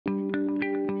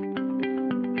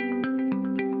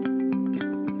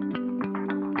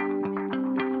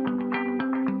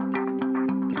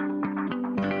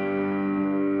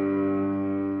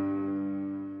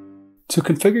To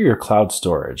configure your cloud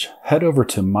storage, head over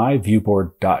to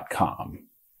myviewboard.com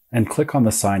and click on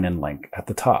the sign in link at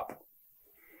the top.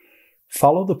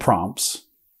 Follow the prompts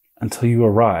until you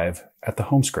arrive at the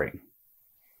home screen.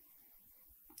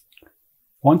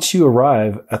 Once you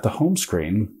arrive at the home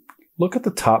screen, look at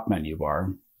the top menu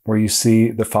bar where you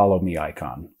see the Follow Me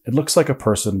icon. It looks like a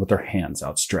person with their hands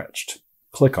outstretched.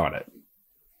 Click on it.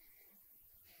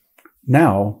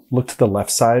 Now, look to the left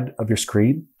side of your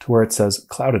screen to where it says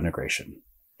Cloud Integration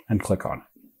and click on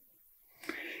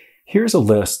it. Here's a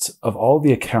list of all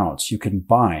the accounts you can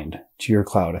bind to your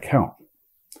cloud account.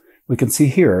 We can see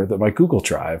here that my Google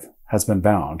Drive has been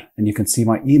bound, and you can see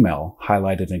my email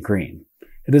highlighted in green.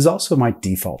 It is also my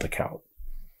default account.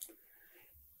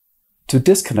 To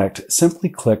disconnect, simply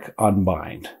click on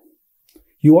Bind.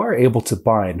 You are able to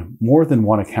bind more than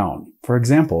one account. For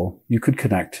example, you could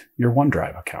connect your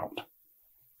OneDrive account.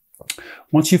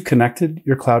 Once you've connected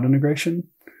your cloud integration,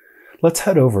 let's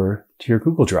head over to your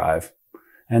Google Drive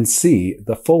and see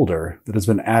the folder that has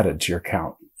been added to your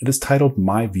account. It is titled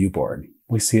myViewBoard.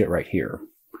 We see it right here.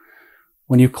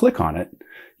 When you click on it,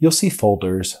 you'll see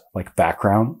folders like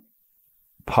Background,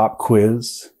 Pop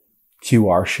Quiz,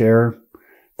 QR Share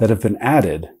that have been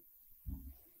added.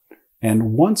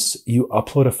 And once you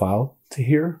upload a file to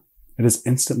here, it is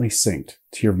instantly synced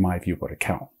to your myViewBoard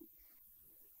account.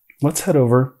 Let's head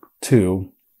over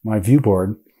to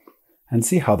myViewBoard and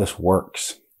see how this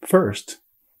works. First,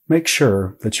 make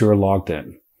sure that you are logged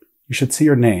in. You should see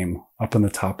your name up in the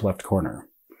top left corner.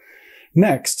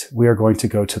 Next, we are going to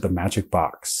go to the magic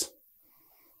box.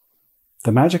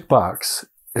 The magic box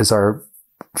is our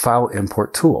file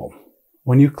import tool.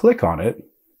 When you click on it,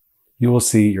 you will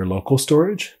see your local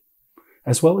storage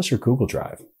as well as your Google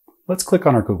Drive. Let's click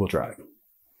on our Google Drive.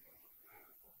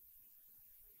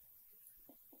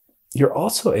 You're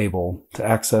also able to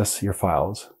access your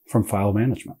files from File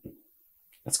Management.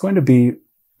 It's going to be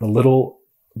the little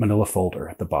manila folder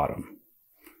at the bottom.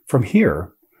 From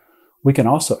here, we can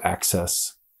also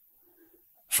access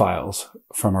files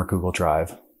from our Google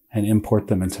Drive and import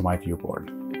them into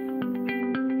myViewBoard.